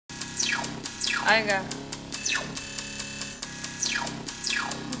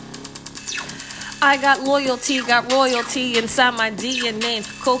I got loyalty, got royalty inside my DNA.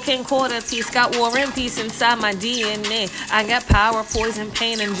 Cocaine quarter piece, got war and peace inside my DNA. I got power, poison,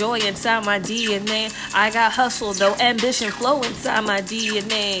 pain, and joy inside my DNA. I got hustle, though, ambition, flow inside my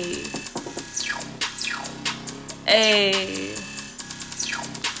DNA. Hey.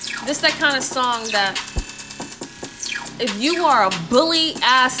 This that kind of song that if you are a bully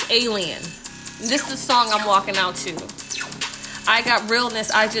ass alien, this is the song I'm walking out to. I got realness,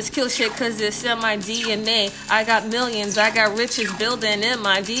 I just kill shit cause it's in my DNA. I got millions, I got riches building in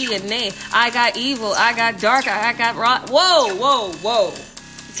my DNA. I got evil, I got dark, I got rot. Whoa.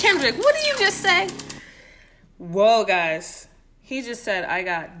 Kendrick, what did you just say? Whoa, guys. He just said, I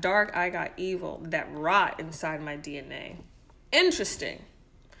got dark, I got evil that rot inside my DNA. Interesting.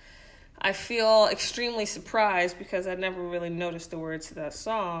 I feel extremely surprised because I never really noticed the words to that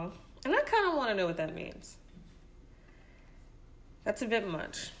song. And I kind of want to know what that means. That's a bit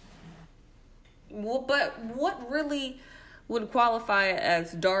much. Well, but what really would qualify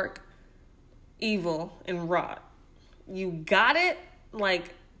as dark, evil, and rot? You got it?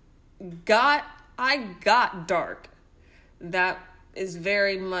 Like, I got dark. That is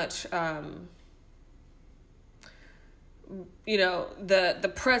very much, the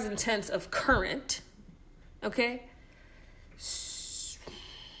present tense of current. Okay?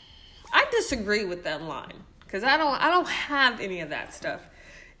 I disagree with that line. Because I don't have any of that stuff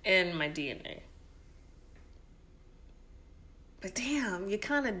in my DNA. But damn, you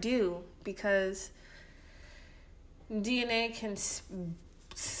kind of do. Because DNA can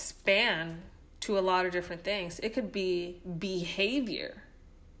span to a lot of different things. It could be behavior,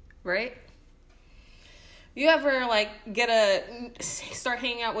 right? You ever start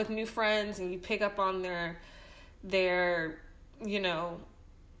hanging out with new friends and you pick up on their theirs,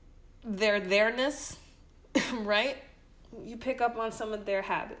 right? You pick up on some of their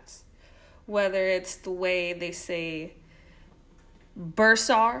habits, whether it's the way they say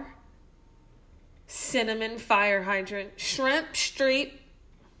bursar, cinnamon, fire hydrant, shrimp, street.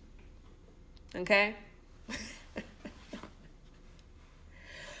 Okay?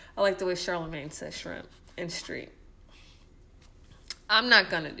 I like the way Charlemagne says shrimp and street. I'm not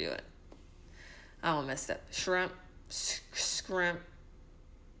gonna do it. I won't mess up. Shrimp, scrimp.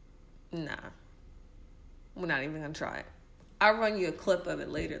 Nah. We're not even gonna try it. I'll run you a clip of it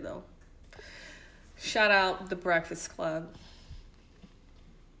later, though. Shout out The Breakfast Club.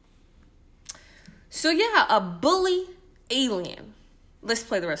 So yeah, a bully alien. Let's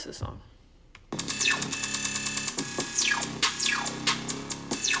play the rest of the song.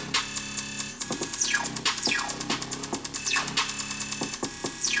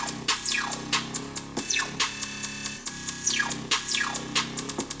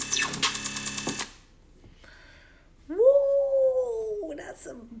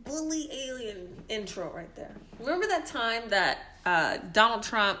 Intro right there. Remember that time that Donald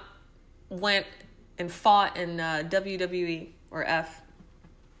Trump went and fought in WWE or F?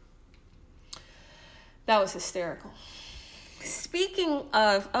 That was hysterical. Speaking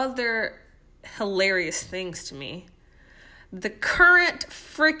of other hilarious things to me, the current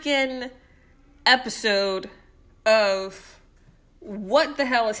freaking episode of what the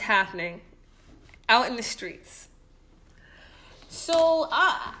hell is happening out in the streets. So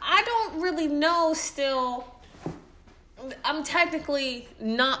I don't really know still. I'm technically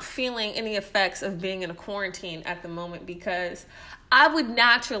not feeling any effects of being in a quarantine at the moment because I would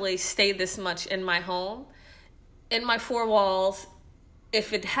naturally stay this much in my home, in my four walls.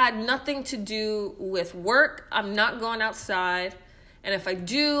 If it had nothing to do with work, I'm not going outside. And if I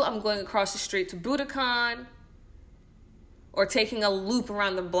do, I'm going across the street to Budokan or taking a loop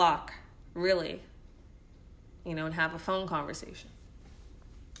around the block, really. And have a phone conversation.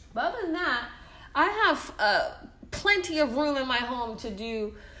 But other than that, I have plenty of room in my home to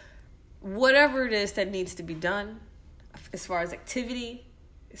do whatever it is that needs to be done as far as activity,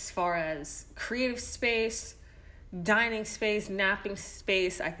 as far as creative space, dining space, napping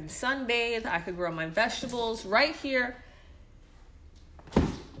space. I can sunbathe. I could grow my vegetables right here.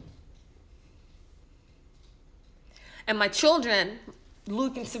 And my children,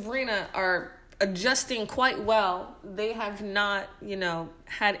 Luke and Sabrina, are adjusting quite well. They have not,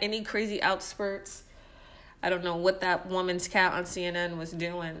 had any crazy outspurts. I don't know what that woman's cat on CNN was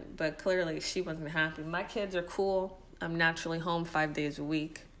doing, but clearly she wasn't happy. My kids are cool. I'm naturally home 5 days a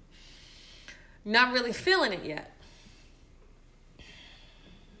week. Not really feeling it yet.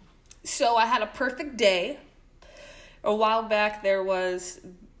 So I had a perfect day. A while back, there was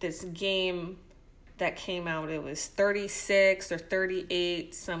this game that came out. It was 36 or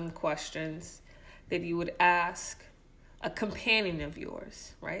 38, some questions. that you would ask a companion of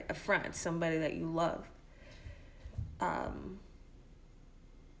yours, right? A friend, somebody that you love.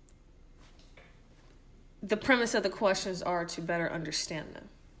 The premise of the questions are to better understand them,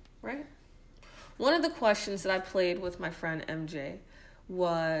 right? One of the questions that I played with my friend MJ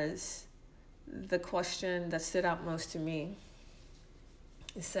was the question that stood out most to me.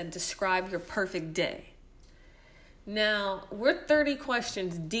 It said, describe your perfect day. Now, we're 30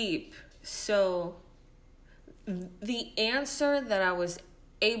 questions deep, so the answer that I was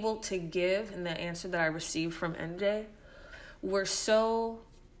able to give and the answer that I received from MJ were so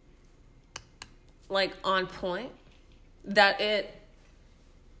like on point that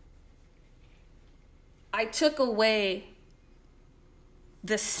I took away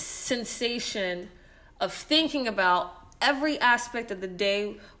the sensation of thinking about every aspect of the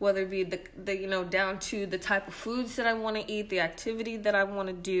day, whether it be the down to the type of foods that I want to eat, the activity that I want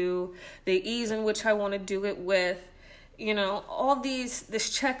to do, the ease in which I want to do it with, all this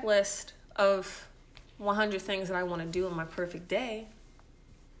checklist of 100 things that I want to do in my perfect day.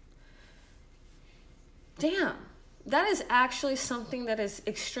 Damn, that is actually something that is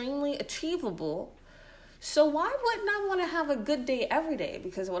extremely achievable. So why wouldn't I want to have a good day every day?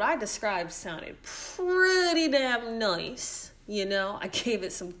 Because what I described sounded pretty damn nice. I gave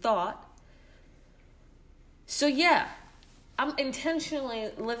it some thought. So yeah, I'm intentionally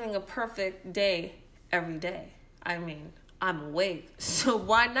living a perfect day every day. I mean, I'm awake, so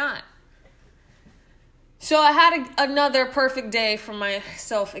why not? So I had another perfect day for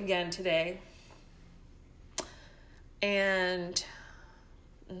myself again today. And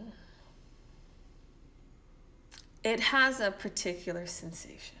it has a particular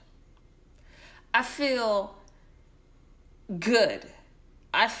sensation. I feel good.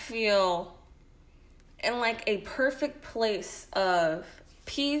 I feel in like a perfect place of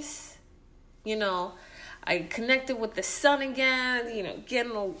peace. I connected with the sun again,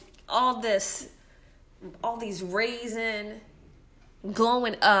 getting all these rays in,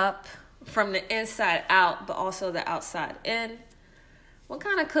 glowing up from the inside out, but also the outside in. What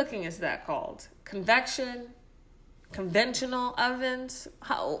kind of cooking is that called? Convection? Conventional ovens?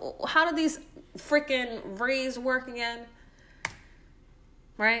 How do these freaking rays work again?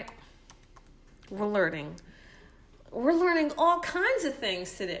 Right? We're learning all kinds of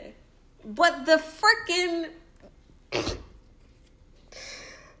things today. But the freaking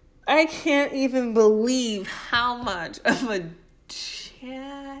I can't even believe how much of a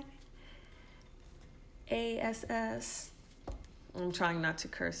chat ASS. I'm trying not to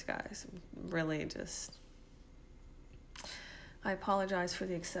curse, guys. Really just I apologize for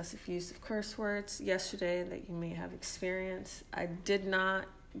the excessive use of curse words yesterday that you may have experienced. I did not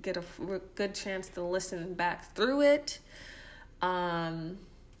get a good chance to listen back through it.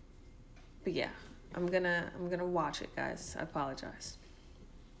 But yeah, I'm gonna watch it, guys. I apologize.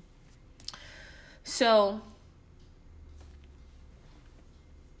 So,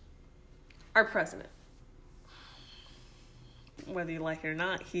 our president, whether you like it or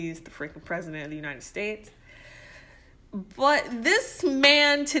not, he's the freaking president of the United States. But this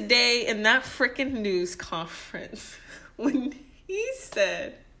man today in that freaking news conference, when he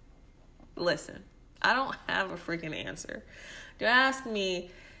said, listen, I don't have a freaking answer. Don't ask me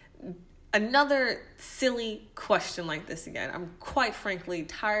another silly question like this again. I'm quite frankly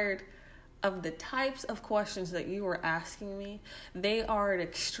tired of the types of questions that you were asking me. They are an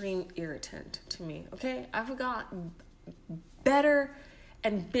extreme irritant to me, okay? I've got better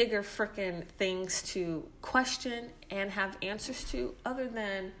and bigger freaking things to question and have answers to other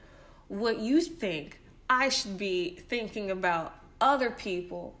than what you think I should be thinking about other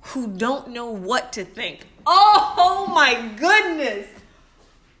people who don't know what to think. Oh my goodness.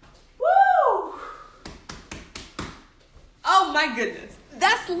 Woo! Oh my goodness.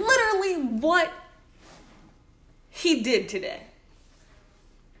 That's literally what he did today.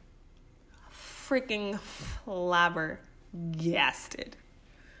 Freaking flabbergasted.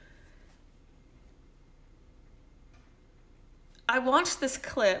 I watched this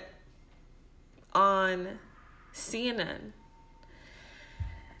clip on CNN.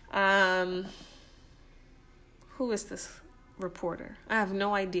 Who is this reporter? I have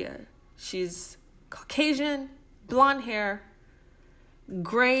no idea. She's Caucasian, blonde hair,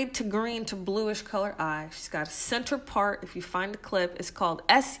 gray to green to bluish color eye. She's got a center part. If you find the clip, it's called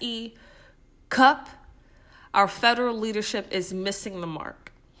SE Cup. Our federal leadership is missing the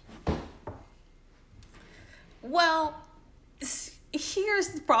mark. Well, here's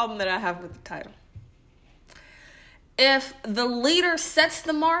the problem that I have with the title. If the leader sets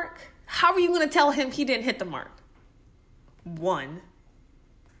the mark, how are you going to tell him he didn't hit the mark? One.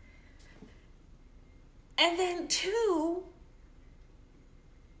 And then two,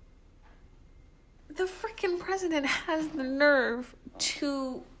 the freaking president has the nerve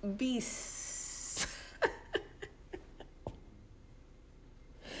to be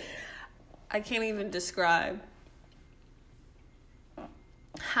I can't even describe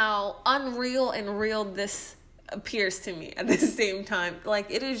how unreal and real this appears to me at the same time.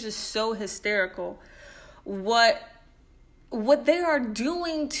 Like, it is just so hysterical what they are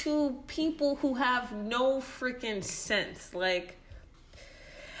doing to people who have no freaking sense. Like,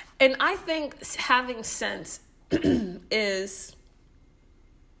 and I think having sense is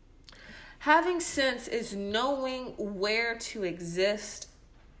knowing where to exist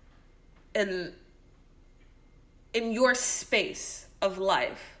in your space of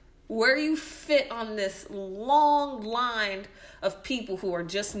life, where you fit on this long line of people who are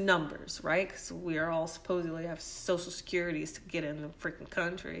just numbers, right? Because we are all supposedly have social securities to get in the freaking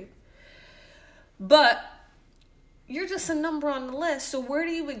country. But you're just a number on the list. So where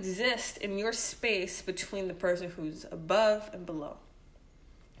do you exist in your space between the person who's above and below?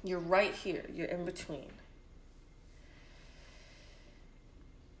 You're right here. You're in between.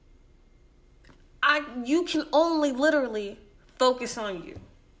 You can only literally focus on you,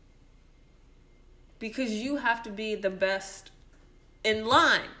 because you have to be the best in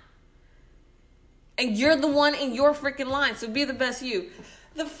line. And you're the one in your freaking line. So be the best you.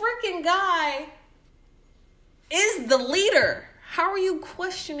 The freaking guy is the leader. How are you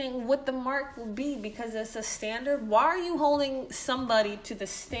questioning what the mark will be because it's a standard? Why are you holding somebody to the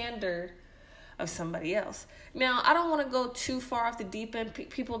standard of somebody else? Now, I don't want to go too far off the deep end.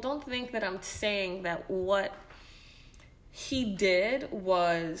 People don't think that I'm saying that what he did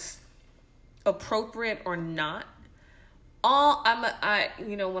was appropriate or not.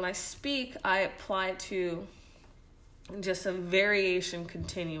 When I speak, I apply to just a variation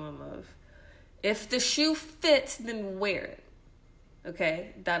continuum of, if the shoe fits, then wear it. Okay,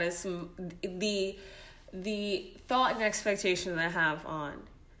 that is the thought and expectation that I have on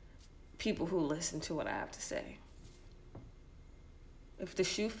people who listen to what I have to say. If the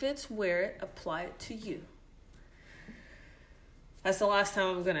shoe fits, wear it, apply it to you. That's the last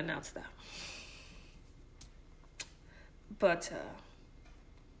time I'm going to announce that. But,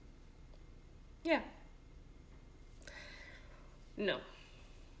 yeah. No.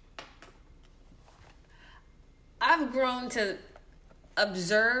 I've grown to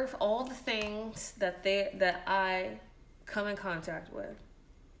observe all the things that I come in contact with.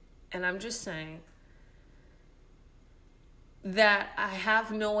 And I'm just saying that I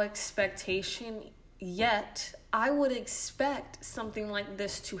have no expectation yet. I would expect something like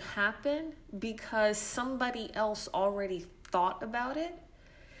this to happen because somebody else already thought about it.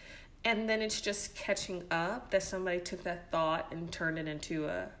 And then it's just catching up that somebody took that thought and turned it into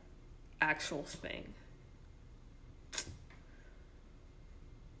a actual thing.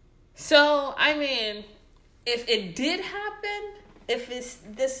 So, I mean, if it did happen, if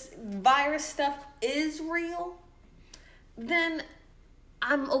this virus stuff is real, then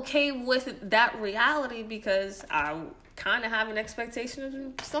I'm okay with that reality because I kind of have an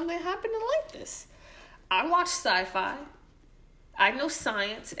expectation of something happening like this. I watch sci-fi. I know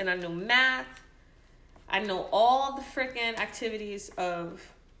science and I know math. I know all the freaking activities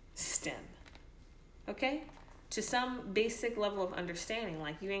of STEM. Okay? To some basic level of understanding.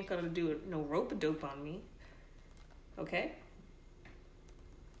 Like, you ain't gonna do no rope-a-dope on me. Okay?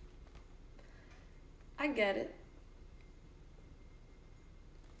 I get it.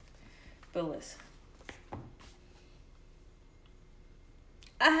 But listen.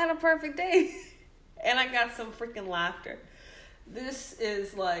 I had a perfect day. And I got some freaking laughter. This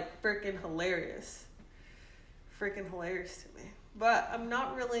is like freaking hilarious. Freaking hilarious to me. But I'm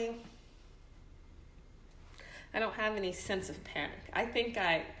not really... I don't have any sense of panic. I think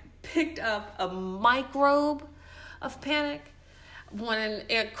I picked up a microbe of panic when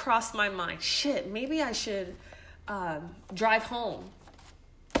it crossed my mind. Shit, maybe I should drive home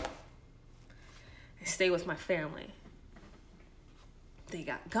and stay with my family. They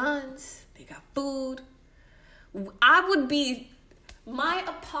got guns. They got food. I would be my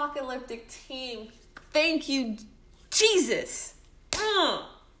apocalyptic team. Thank you, Jesus.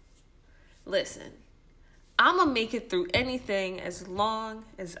 Listen. I'm going to make it through anything as long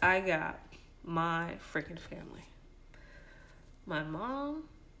as I got my freaking family. My mom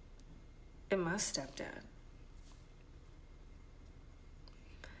and my stepdad.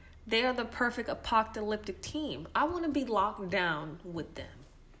 They are the perfect apocalyptic team. I want to be locked down with them.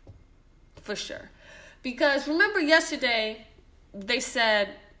 For sure. Because remember yesterday, they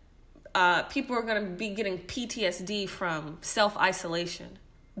said people are going to be getting PTSD from self-isolation.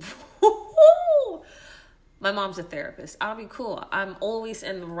 My mom's a therapist. I'll be cool. I'm always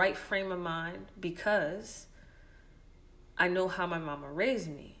in the right frame of mind because I know how my mama raised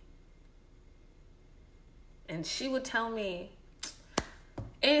me. And she would tell me,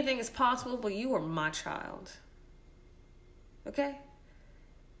 anything is possible, but you are my child. Okay?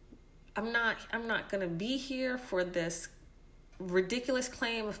 I'm not gonna be here for this ridiculous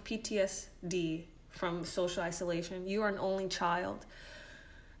claim of PTSD from social isolation. You are an only child.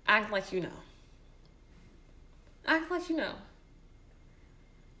 Act like you know. Act like you know.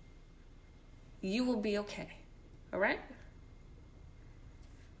 You will be okay. All right?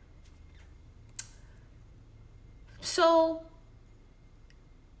 So,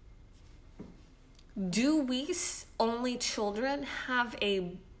 do we only children have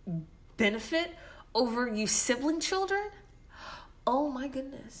a benefit over you sibling children? Oh my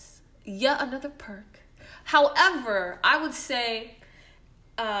goodness. Yet another perk. However, I would say,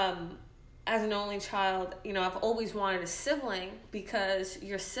 as an only child, I've always wanted a sibling because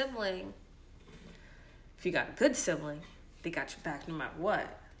your sibling, if you got a good sibling, they got your back no matter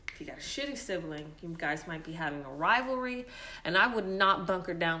what. If you got a shitty sibling, you guys might be having a rivalry, and I would not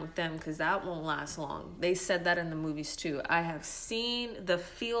bunker down with them because that won't last long. They said that in the movies too. I have seen the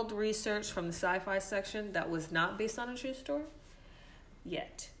field research from the sci-fi section that was not based on a true story.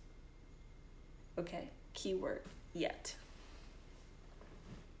 Yet. Okay, keyword, yet.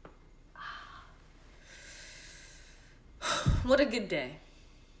 What a good day.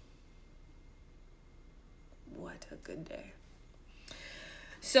 What a good day.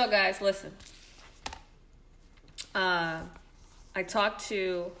 So guys, listen. I talked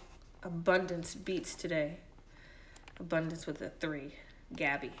to Abundance Beats today. Abundance with a 3.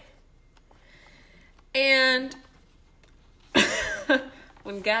 Gabby. And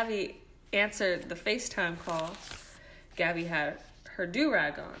when Gabby answered the FaceTime call, Gabby had her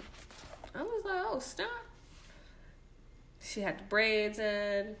do-rag on. I was like, oh, snap. She had the braids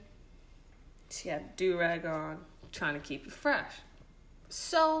in. She had the do-rag on, trying to keep it fresh.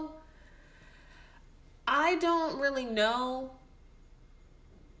 So, I don't really know.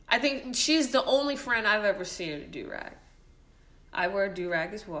 I think she's the only friend I've ever seen in a do-rag. I wear a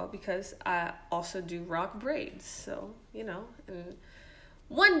do-rag as well because I also do rock braids. So, and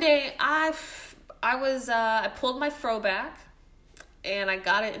one day I pulled my fro back and I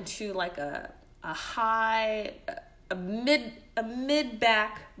got it into like a mid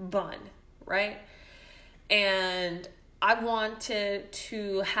back bun, right? And I wanted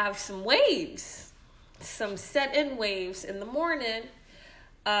to have some waves, some set in waves in the morning,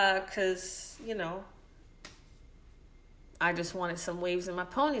 cause I just wanted some waves in my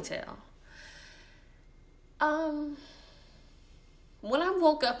ponytail. When I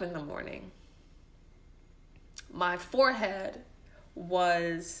woke up in the morning, my forehead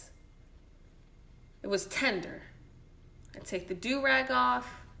was tender. I take the do-rag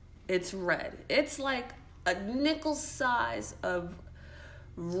off, it's red. It's like a nickel size of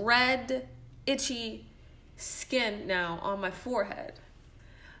red, itchy skin now on my forehead.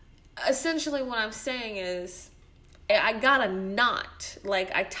 Essentially what I'm saying is I got a knot.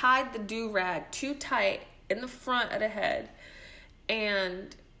 Like I tied the do-rag too tight in the front of the head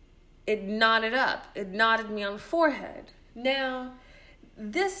and it knotted up. It knotted me on the forehead. Now,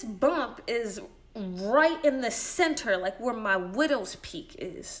 this bump is right in the center, like where my widow's peak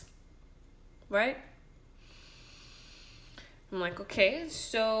is. Right? I'm like, okay,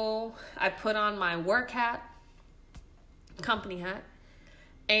 so I put on my work hat, company hat,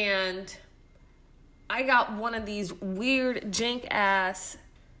 and I got one of these weird jank ass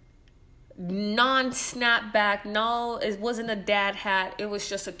non-snapback. No, it wasn't a dad hat. It was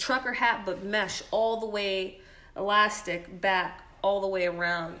just a trucker hat, but mesh all the way, elastic back all the way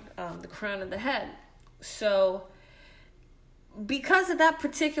around the crown of the head. So because of that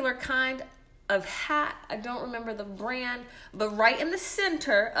particular kind of hat, I don't remember the brand, but right in the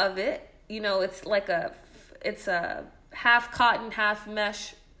center of it, it's like it's a half cotton, half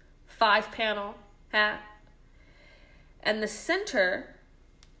mesh, 5-panel hat. And the center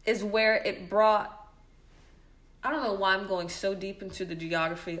is where it brought, I don't know why I'm going so deep into the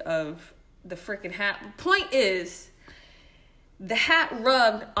geography of the freaking hat. The point is, the hat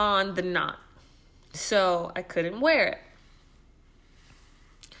rubbed on the knot, so I couldn't wear it.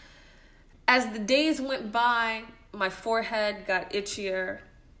 As the days went by, my forehead got itchier.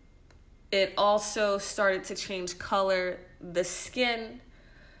 It also started to change color. The skin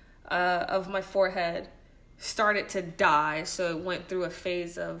of my forehead started to die, so it went through a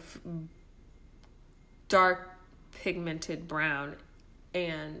phase of dark pigmented brown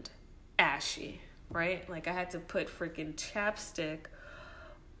and ashy, right? Like I had to put freaking chapstick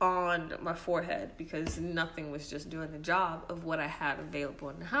on my forehead because nothing was just doing the job of what I had available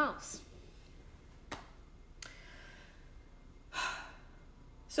in the house.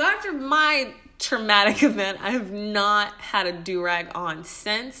 So after my traumatic event, I have not had a do-rag on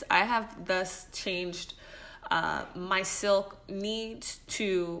since. I have thus changed my silk needs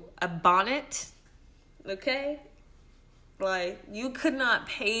to a bonnet. Okay? Like, you could not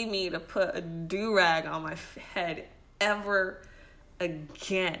pay me to put a do-rag on my head ever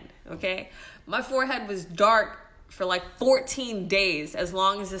again. Okay? My forehead was dark for like 14 days as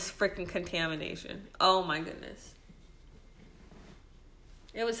long as this freaking contamination. Oh my goodness.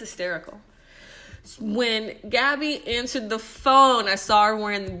 It was hysterical. When Gabby answered the phone, I saw her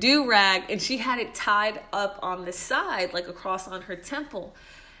wearing the do-rag, and she had it tied up on the side, like across on her temple.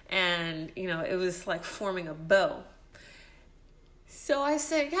 And, you know, it was like forming a bow. So I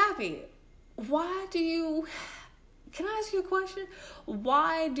said, Gabby, can I ask you a question?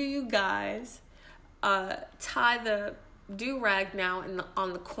 Why do you guys tie the do-rag now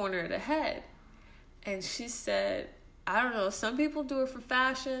on the corner of the head? And she said, I don't know, some people do it for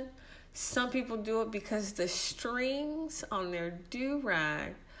fashion. Some people do it because the strings on their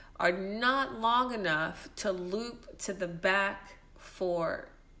do-rag are not long enough to loop to the back for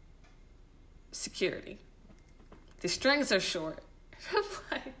security. The strings are short. I'm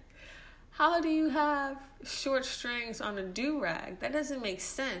like, how do you have short strings on a do-rag? That doesn't make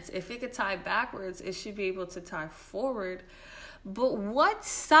sense. If it could tie backwards, it should be able to tie forward. But what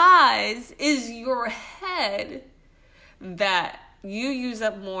size is your head that you use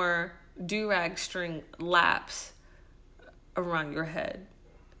up more do-rag string laps around your head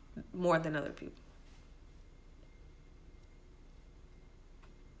more than other people?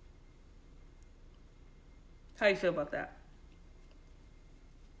 How do you feel about that?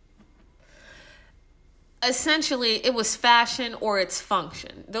 Essentially, it was fashion or its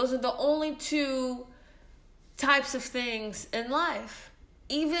function. Those are the only two types of things in life,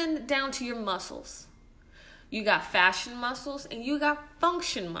 even down to your muscles. You got fashion muscles and you got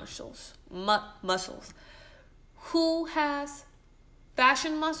function muscles. Muscles. Who has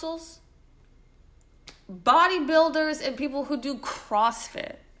fashion muscles? Bodybuilders and people who do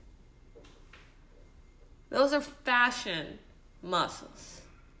CrossFit. Those are fashion muscles.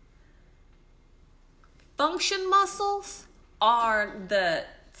 Function muscles are the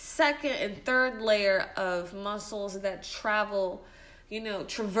second and third layer of muscles that travel,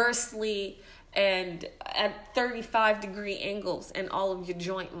 traversely and at 35-degree angles in all of your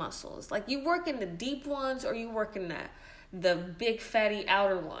joint muscles. Like, you work in the deep ones or you work in the big fatty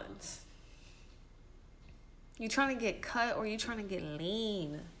outer ones. You trying to get cut or you trying to get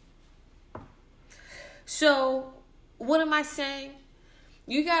lean? So, what am I saying?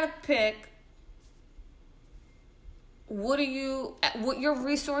 You got to pick what your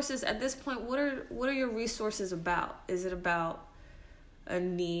resources at this point, what are your resources about? Is it about a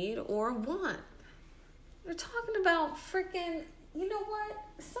need or a want? They're talking about freaking, you know what?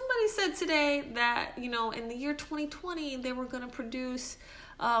 Somebody said today that, in the year 2020, they were going to produce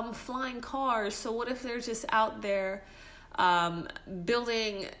flying cars. So what if they're just out there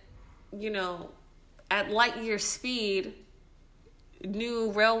building, at light year speed,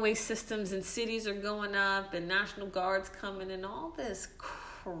 new railway systems and cities are going up and National Guard's coming and all this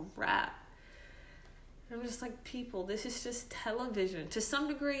crap. I'm just like, people, this is just television. To some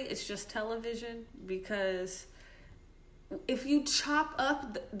degree, it's just television, because if you chop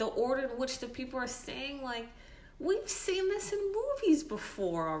up the order in which the people are saying, like, we've seen this in movies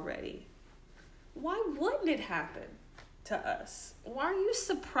before already. Why wouldn't it happen to us? Why are you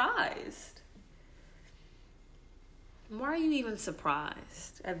surprised? Why are you even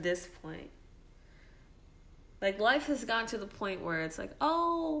surprised at this point? Like, life has gotten to the point where it's like,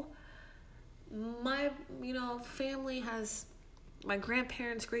 oh, my, family has, my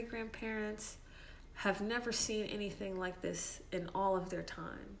grandparents, great-grandparents have never seen anything like this in all of their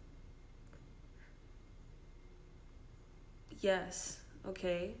time. Yes,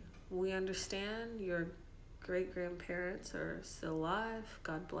 okay, we understand your great-grandparents are still alive.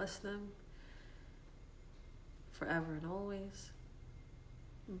 God bless them forever and always.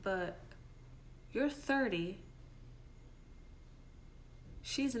 But you're 30.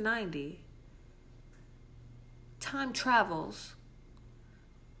 She's 90. Time travels.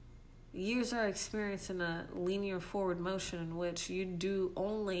 Years are experiencing a linear forward motion in which you do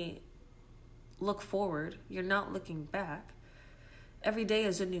only look forward. You're not looking back. Every day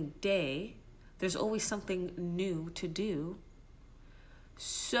is a new day. There's always something new to do.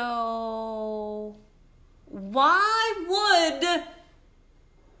 So why would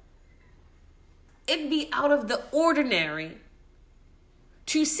it be out of the ordinary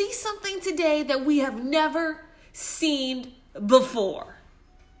to see something today that we have never seen before.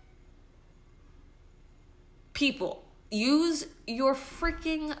 People, use your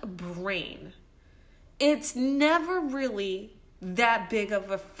freaking brain. It's never really that big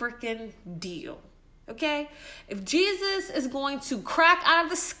of a freaking deal. Okay? If Jesus is going to crack out of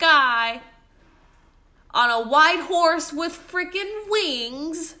the sky on a white horse with freaking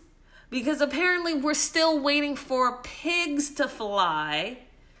wings, because apparently we're still waiting for pigs to fly,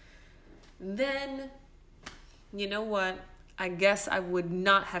 then you know what? I guess I would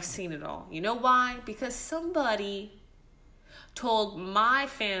not have seen it all. You know why? Because somebody told my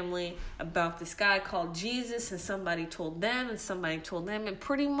family about this guy called Jesus, and somebody told them, and somebody told them, and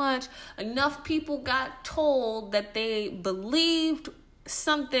pretty much enough people got told that they believed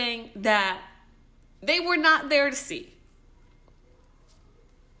something that they were not there to see.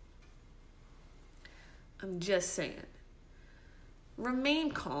 I'm just saying.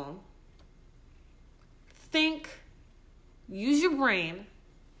 Remain calm. Think. Use your brain.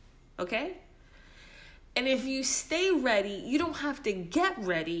 Okay? And if you stay ready, you don't have to get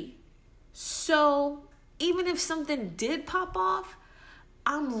ready. So even if something did pop off,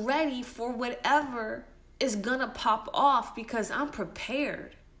 I'm ready for whatever is gonna pop off because I'm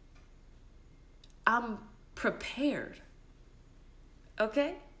prepared. I'm prepared.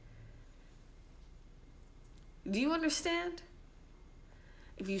 Okay? Do you understand?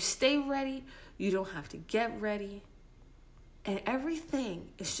 If you stay ready, you don't have to get ready. And everything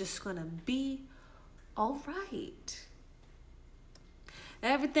is just gonna be all right.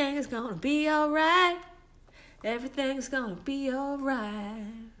 Everything is gonna be all right. Everything is gonna be all right.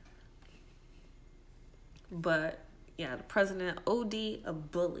 But yeah, the president OD a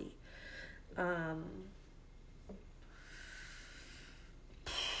bully.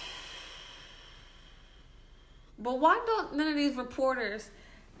 But why don't none of these reporters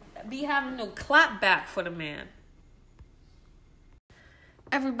be having no clap back for the man?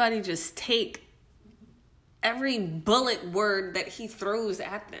 Everybody just take every bullet word that he throws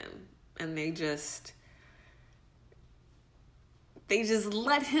at them, and they just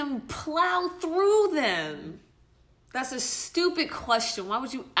let him plow through them. That's a stupid question. Why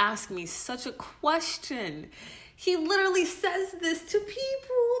would you ask me such a question? He literally says this to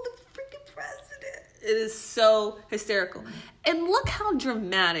people, the freaking president. It is so hysterical. And look how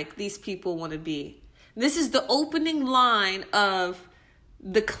dramatic these people want to be. This is the opening line of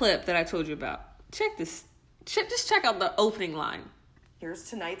the clip that I told you about. Check this. Just check out the opening line. Here's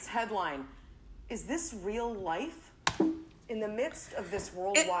tonight's headline. Is this real life? In the midst of this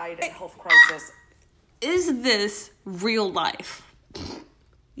worldwide health crisis. Is this real life?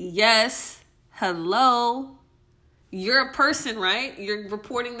 Yes. Hello. You're a person, right? You're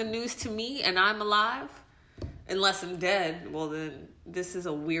reporting the news to me and I'm alive? Unless I'm dead. Well, then this is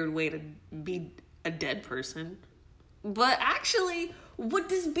a weird way to be a dead person. But actually, what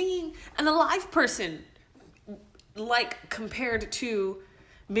does being an alive person like compared to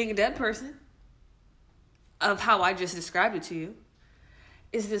being a dead person? Of how I just described it to you.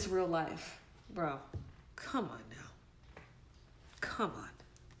 Is this real life? Bro, come on now. Come on.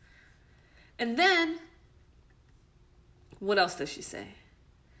 And then, what else does she say?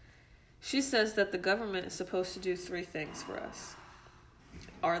 She says that the government is supposed to do 3 things for us.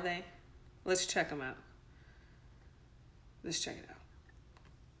 Are they? Let's check them out. Let's check it out.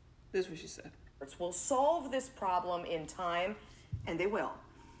 This is what she said. Will solve this problem in time, and they will.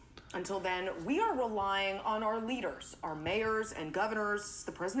 Until then, we are relying on our leaders, our mayors and governors,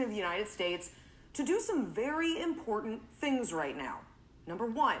 the President of the United States, to do some very important things right now. Number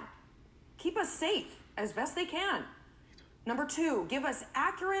 1, keep us safe as best they can. Number 2, give us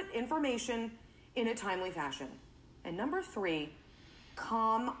accurate information in a timely fashion. And number 3,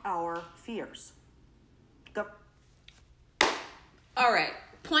 calm our fears. Go. All right,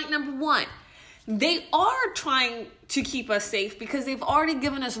 point number 1. They are trying to keep us safe because they've already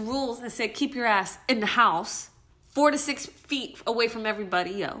given us rules and said, keep your ass in the house 4 to 6 feet away from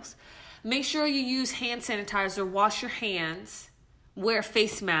everybody else. Make sure you use hand sanitizer, wash your hands, wear a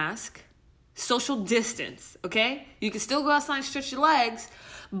face mask, social distance, okay? You can still go outside and stretch your legs,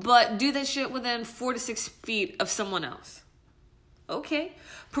 but do that shit within 4 to 6 feet of someone else. Okay?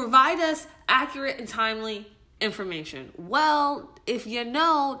 Provide us accurate and timely information. Well, if you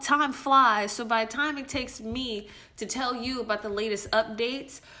know, time flies. So by the time it takes me to tell you about the latest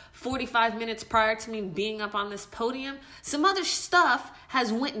updates, 45 minutes prior to me being up on this podium, some other stuff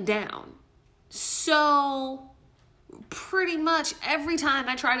has went down. So pretty much every time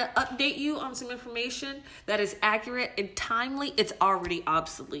I try to update you on some information that is accurate and timely, it's already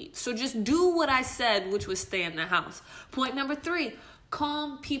obsolete. So just do what I said, which was stay in the house. Point number 3,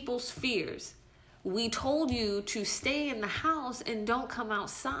 calm people's fears. We told you to stay in the house and don't come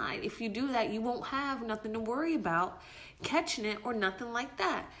outside. If you do that, you won't have nothing to worry about catching it or nothing like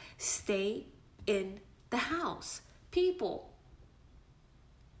that. Stay in the house. People,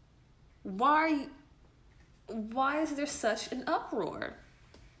 why is there such an uproar?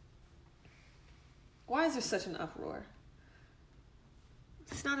 Why is there such an uproar?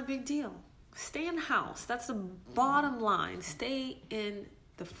 It's not a big deal. Stay in the house. That's the bottom line. Stay in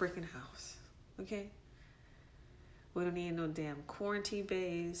the freaking house. Okay? We don't need no damn quarantine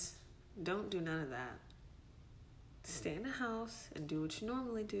bays. Don't do none of that. Stay in the house and do what you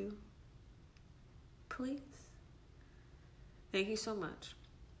normally do. Please. Thank you so much.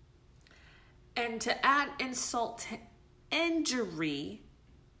 And to add insult to injury,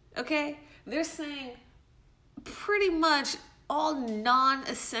 okay? They're saying pretty much all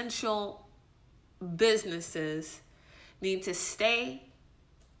non-essential businesses need to stay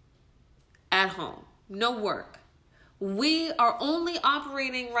at home. No work. We are only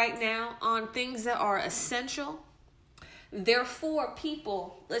operating right now on things that are essential. Therefore,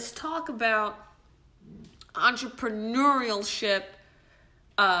 people, let's talk about entrepreneurship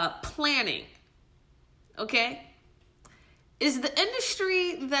planning. Okay? Is the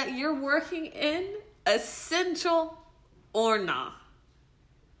industry that you're working in essential or not?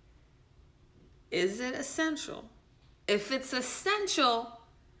 Is it essential? If it's essential,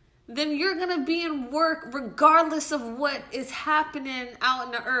 then you're going to be in work regardless of what is happening out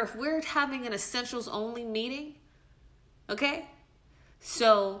in the earth. We're having an essentials only meeting. Okay?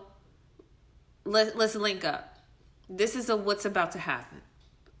 So let's link up. This is what's about to happen.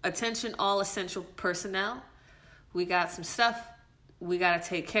 Attention all essential personnel. We got some stuff we got to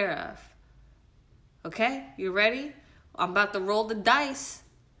take care of. Okay? You ready? I'm about to roll the dice.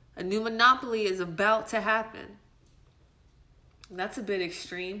 A new monopoly is about to happen. That's a bit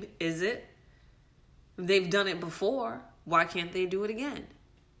extreme, is it? They've done it before. Why can't they do it again?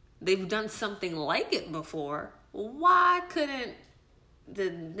 They've done something like it before. Why couldn't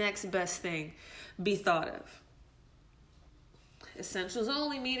the next best thing be thought of? Essentials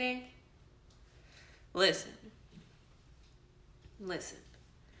only meeting. Listen.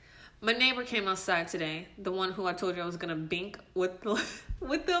 My neighbor came outside today, the one who I told you I was going to bink with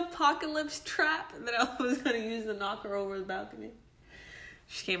the apocalypse trap that I was going to use to knock her over the balcony.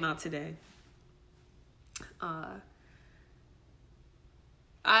 She came out today. I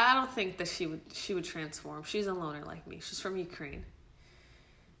don't think that she would transform. She's a loner like me. She's from Ukraine.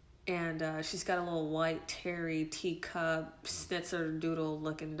 And she's got a little white, terry, teacup, schnitzer doodle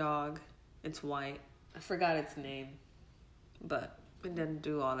looking dog. It's white. I forgot its name. But it doesn't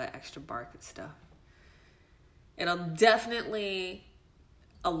do all that extra bark and stuff. It'll definitely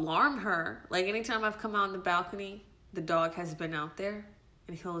alarm her. Like anytime I've come out on the balcony, the dog has been out there.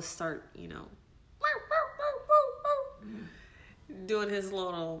 And he'll start, doing his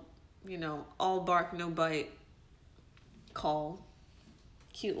little, all bark, no bite call.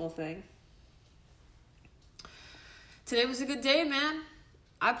 Cute little thing. Today was a good day, man.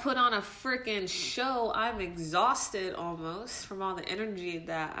 I put on a freaking show. I'm exhausted almost from all the energy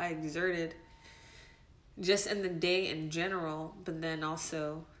that I exerted just in the day in general. But then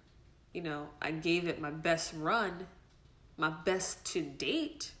also, I gave it my best run, my best to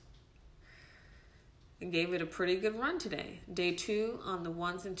date. I gave it a pretty good run today. Day 2 on the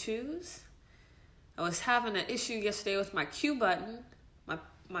 1s and 2s. I was having an issue yesterday with my Q button,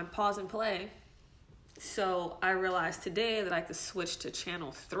 my pause and play. So I realized today that I could switch to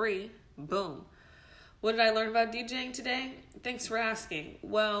channel 3. Boom. What did I learn about DJing today? Thanks for asking.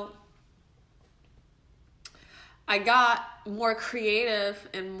 Well, I got more creative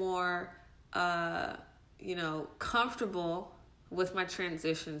and more, comfortable with my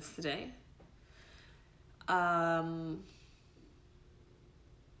transitions today. Darn,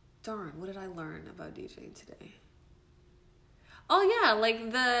 what did I learn about DJing today? Oh yeah,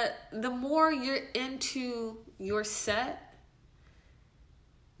 like the more you're into your set,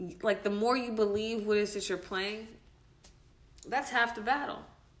 like the more you believe what it is that you're playing, that's half the battle.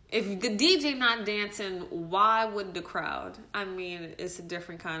 If the DJ not dancing, why would the crowd? I mean, it's a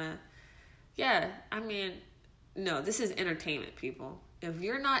different kind of, no, this is entertainment, people. If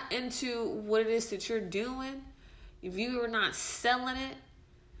you're not into what it is that you're doing, if you are not selling it,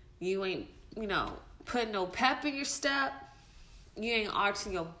 you ain't, putting no pep in your step, you ain't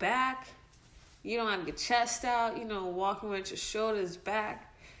arching your back, you don't have your chest out, walking with your shoulders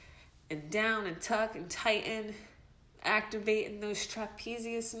back and down and tuck and tighten, activating those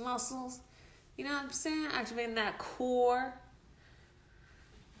trapezius muscles, you know what I'm saying? Activating that core.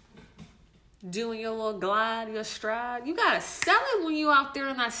 doing your little glide, your stride. You gotta sell it when you out there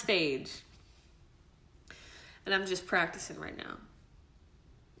on that stage. And I'm just practicing right now.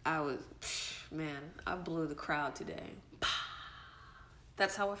 I blew the crowd today.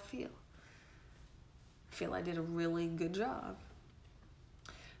 That's how I feel. I feel I did a really good job.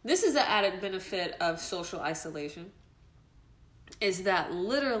 This is the added benefit of social isolation, is that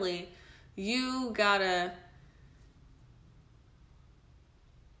literally you gotta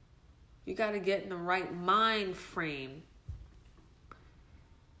get in the right mind frame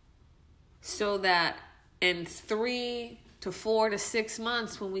so that in 3 to 4 to 6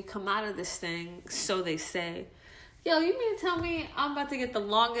 months, when we come out of this thing, so they say, yo, you mean to tell me I'm about to get the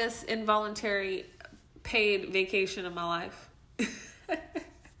longest involuntary paid vacation of my life?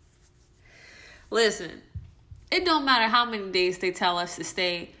 Listen, it don't matter how many days they tell us to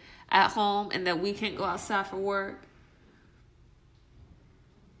stay at home and that we can't go outside for work.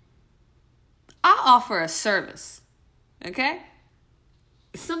 I offer a service, okay?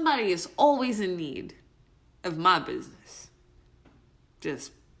 Somebody is always in need of my business.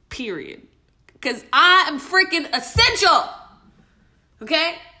 Just period. Because I am freaking essential,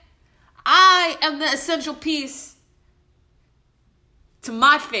 okay? I am the essential piece to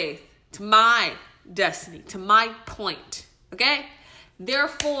my faith, to my destiny, to my point, okay?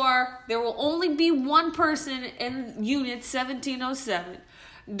 Therefore, there will only be one person in Unit 1707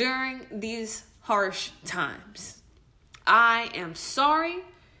 during these harsh times. I am sorry.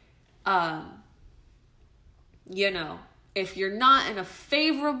 If you're not in a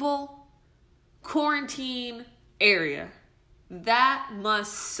favorable quarantine area, that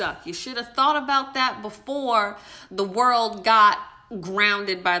must suck. You should have thought about that before the world got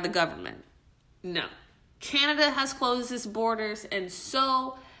grounded by the government. No. Canada has closed its borders, and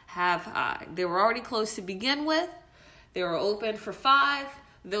so have I. They were already closed to begin with. They were open for 5.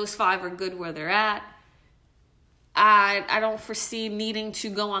 Those 5 are good where they're at. I don't foresee needing to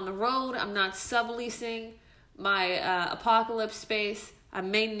go on the road. I'm not subleasing my apocalypse space. I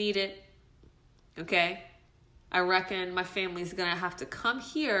may need it. Okay? I reckon my family's going to have to come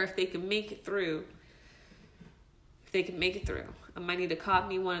here if they can make it through. I might need to cop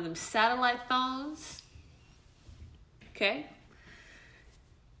me one of them satellite phones. Okay?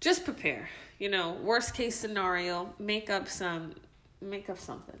 Just prepare. Worst case scenario, make up something.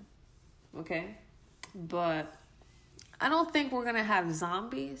 Okay? But I don't think we're going to have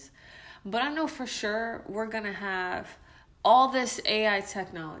zombies. But I know for sure we're going to have all this AI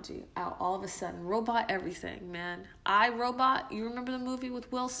technology out all of a sudden. Robot everything, man. iRobot, you remember the movie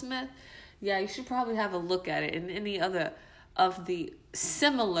with Will Smith? Yeah, you should probably have a look at it and any other of the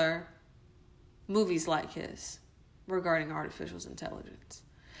similar movies like his regarding artificial intelligence.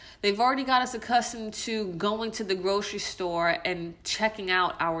 They've already got us accustomed to going to the grocery store and checking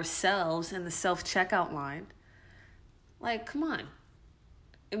out ourselves in the self-checkout line. Like, come on.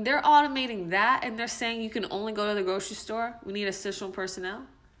 If they're automating that and they're saying you can only go to the grocery store, we need essential personnel.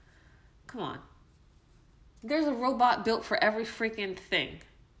 Come on. There's a robot built for every freaking thing.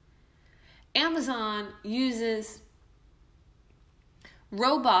 Amazon uses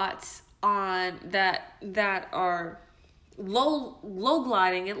robots on that are low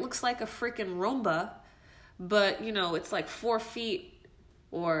gliding. It looks like a freaking Roomba, but it's like 4 feet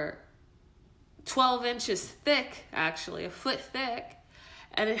or 12 inches thick, actually, a foot thick.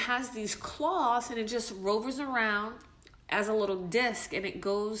 And it has these claws and it just rovers around as a little disc, and it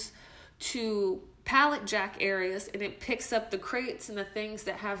goes to pallet jack areas and it picks up the crates and the things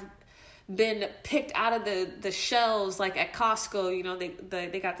that have been picked out of the shelves, like at Costco.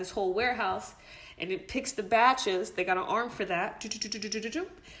 They got this whole warehouse and it picks the batches. They got an arm for that.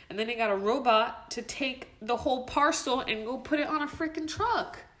 And then they got a robot to take the whole parcel and go put it on a freaking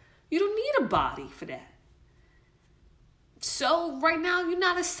truck. You don't need a body for that. So right now you're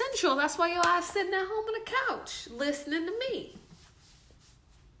not essential. That's why your ass sitting at home on the couch listening to me.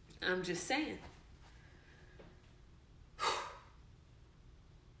 I'm just saying.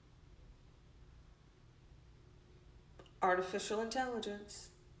 Artificial intelligence.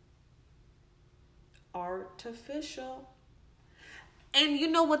 Artificial. And you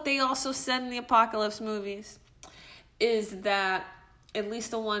know what they also said in the apocalypse movies? Is that, at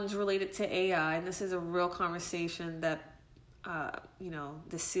least the ones related to AI, and this is a real conversation that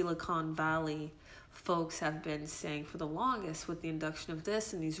the Silicon Valley folks have been saying for the longest with the induction of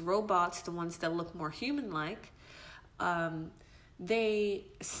this and these robots, the ones that look more human-like, they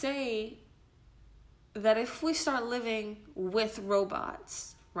say that if we start living with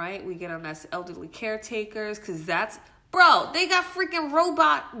robots, right, we get them as elderly caretakers, because that's Bro, they got freaking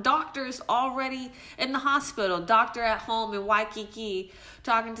robot doctors already in the hospital. Doctor at home in Waikiki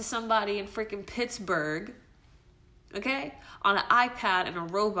talking to somebody in freaking Pittsburgh. Okay? On an iPad and a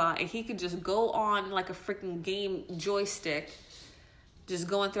robot. And he could just go on like a freaking game joystick. Just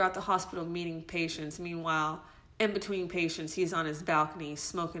going throughout the hospital meeting patients. Meanwhile, in between patients, he's on his balcony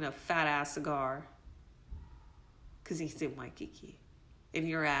smoking a fat ass cigar. Because he's in Waikiki. And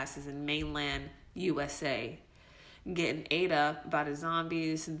your ass is in mainland USA. Getting ate up by the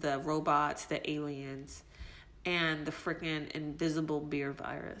zombies, the robots, the aliens, and the freaking invisible beer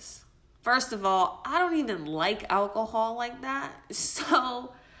virus. First of all, I don't even like alcohol like that,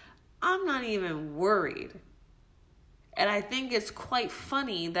 so I'm not even worried. And I think it's quite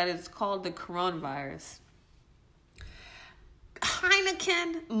funny that it's called the coronavirus.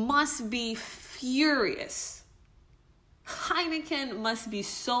 Heineken must be furious. Heineken must be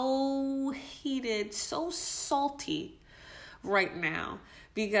so heated, so salty right now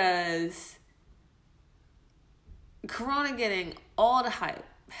because Corona getting all the hype.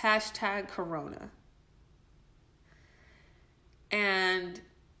 Hashtag Corona. And,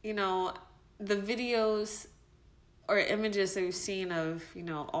 you know, the videos or images that we've seen of, you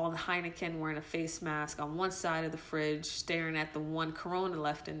know, all the Heineken wearing a face mask on one side of the fridge, staring at the one Corona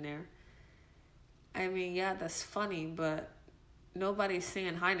left in there. I mean, yeah, that's funny, but nobody's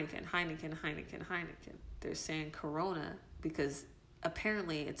saying Heineken. They're saying Corona because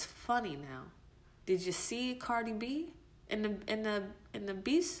apparently it's funny now. Did you see Cardi B in the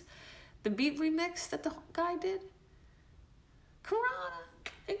beat remix that the guy did? Corona,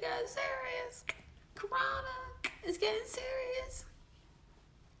 it got serious. Corona, it's getting serious.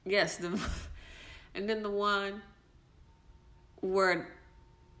 Yes, and then the one where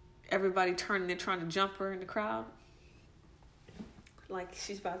everybody turning, they're trying to jump her in the crowd. Like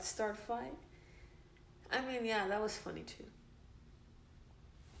she's about to start a fight. I mean, yeah, that was funny too.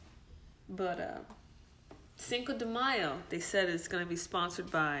 But Cinco de Mayo, they said it's going to be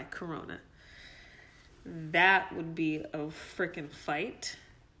sponsored by Corona. That would be a freaking fight.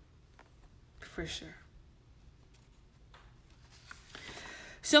 For sure.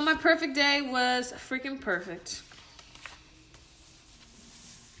 So my perfect day was freaking perfect.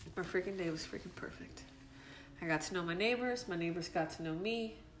 My freaking day was freaking perfect. I got to know my neighbors. My neighbors got to know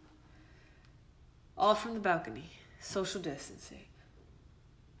me. All from the balcony. Social distancing.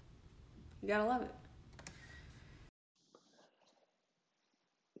 You gotta love it.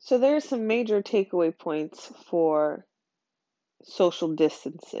 So there's some major takeaway points for social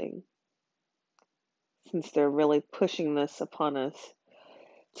distancing, since they're really pushing this upon us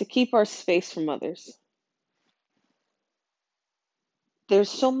to keep our space from others. There's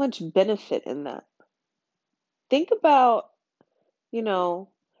so much benefit in that. Think about, you know,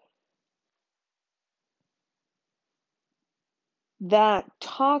 that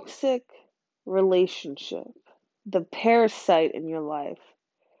toxic relationship, the parasite in your life,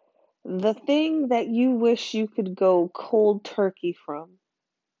 the thing that you wish you could go cold turkey from.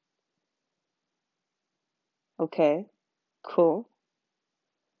 Okay, cool.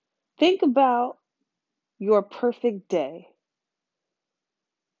 Think about your perfect day.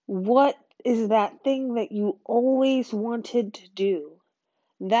 What is that thing that you always wanted to do?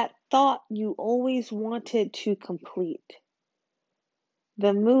 That thought you always wanted to complete?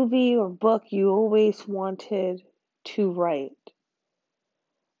 The movie or book you always wanted to write?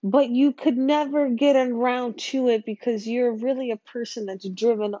 But you could never get around to it because you're really a person that's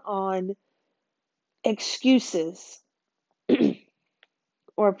driven on excuses,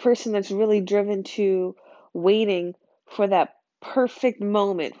 or a person that's really driven to waiting for that perfect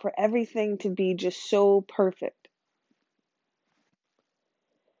moment, for everything to be just so perfect.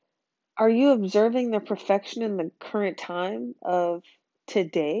 Are you observing the perfection in the current time of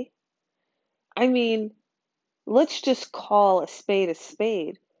today? I mean, let's just call a spade a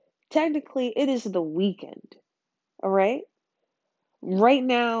spade. Technically, it is the weekend, all right? Right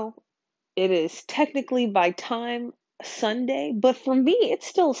now, it is technically by time Sunday, but for me, it's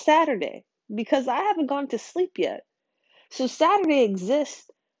still Saturday because I haven't gone to sleep yet. So Saturday exists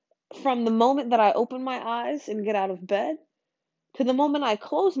from the moment that I open my eyes and get out of bed to the moment I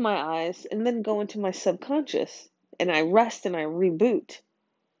close my eyes and then go into my subconscious and I rest and I reboot.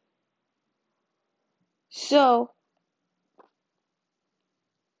 So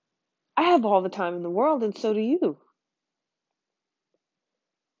I have all the time in the world, and so do you.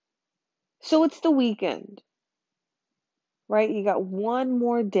 So it's the weekend, right? You got one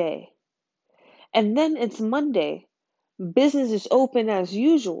more day. And then it's Monday. Business is open as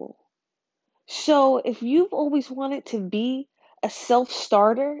usual. So if you've always wanted to be a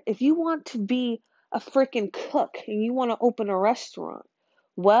self-starter, if you want to be a freaking cook and you want to open a restaurant.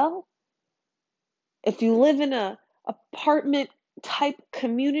 Well, if you live in a apartment type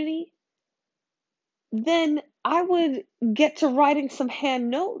community, then I would get to writing some hand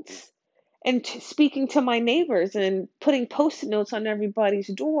notes and speaking to my neighbors and putting post-it notes on everybody's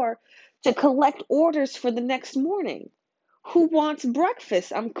door to collect orders for the next morning. Who wants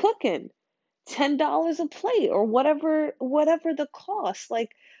breakfast? I'm cooking. $10 a plate or whatever the cost. Like,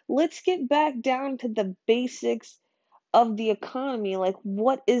 let's get back down to the basics of the economy, like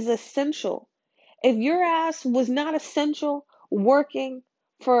what is essential. If your ass was not essential working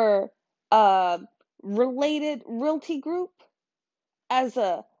for a related realty group as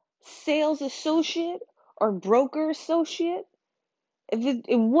a sales associate or broker associate, if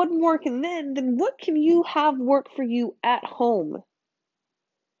it wasn't working then what can you have work for you at home?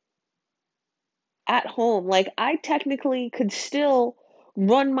 At home. Like, I technically could still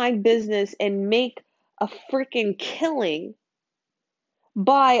run my business and make a freaking killing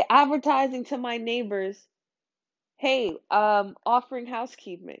by advertising to my neighbors, hey, offering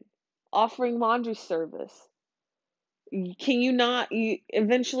housekeeping, offering laundry service. Can you not, you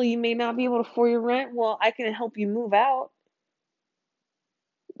eventually you may not be able to afford your rent? Well, I can help you move out.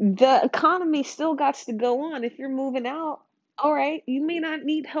 The economy still got to go on. If you're moving out, all right, you may not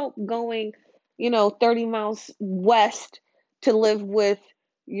need help going, 30 miles west to live with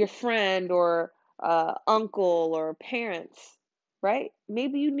your friend or uncle or parents, right?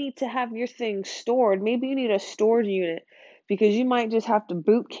 Maybe you need to have your things stored. Maybe you need a storage unit because you might just have to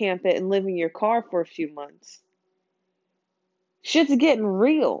boot camp it and live in your car for a few months. Shit's getting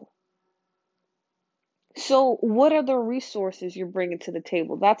real. So, what are the resources you're bringing to the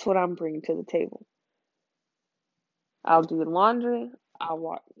table? That's what I'm bringing to the table. I'll do laundry,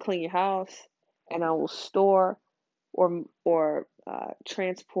 clean your house, and I will store or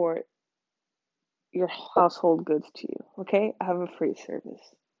transport your household goods to you. Okay? I have a free service.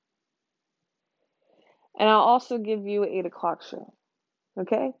 And I'll also give you an 8 o'clock show.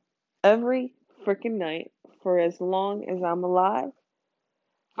 Okay? Every freaking night for as long as I'm alive.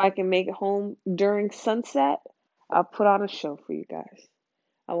 If I can make it home during sunset, I'll put on a show for you guys.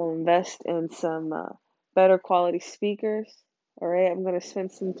 I will invest in some better quality speakers. All right, I'm going to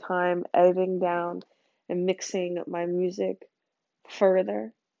spend some time editing down and mixing my music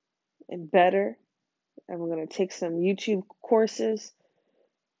further and better. And we're going to take some YouTube courses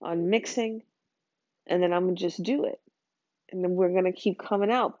on mixing, and then I'm going to just do it. And then we're going to keep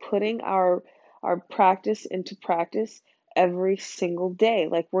coming out, putting our practice into practice every single day.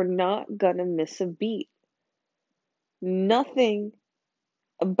 Like, we're not going to miss a beat. Nothing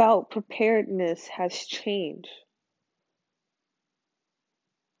about preparedness has changed.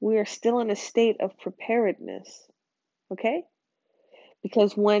 We are still in a state of preparedness, okay?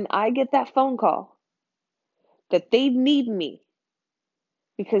 Because when I get that phone call that they need me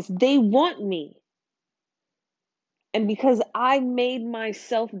because they want me and because I made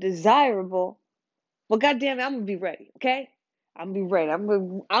myself desirable, well, goddamn it, I'm gonna be ready, okay? I'm gonna be ready.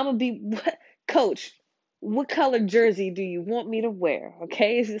 I'm gonna be, Coach, what color jersey do you want me to wear,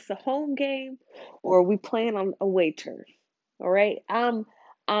 okay? Is this a home game or are we playing on away turf? All right? I'm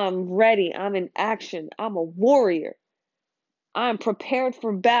ready. I'm in action. I'm a warrior. I'm prepared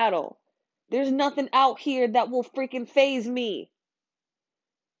for battle. There's nothing out here that will freaking phase me.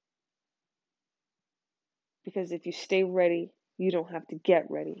 Because if you stay ready, you don't have to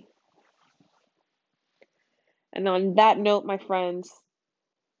get ready. And on that note, my friends,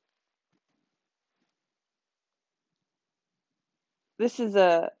 this is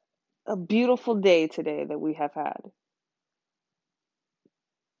a beautiful day today that we have had.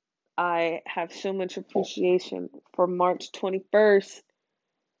 I have so much appreciation for March 21st.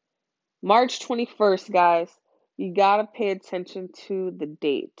 March 21st, guys. You gotta pay attention to the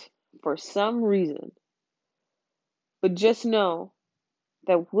date for some reason. But just know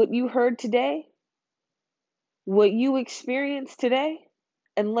that what you heard today, what you experienced today,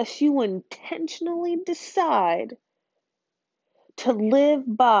 unless you intentionally decide to live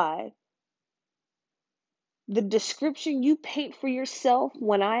by the description you paint for yourself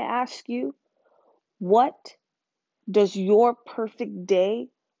when I ask you, what does your perfect day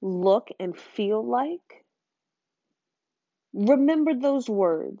look and feel like? Remember those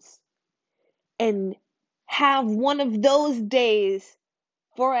words and have one of those days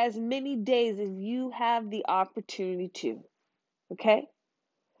for as many days as you have the opportunity to. Okay?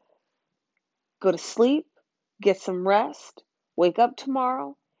 Go to sleep, get some rest, wake up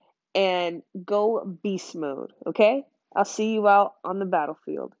tomorrow, and go beast mode. Okay? I'll see you out on the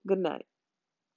battlefield. Good night.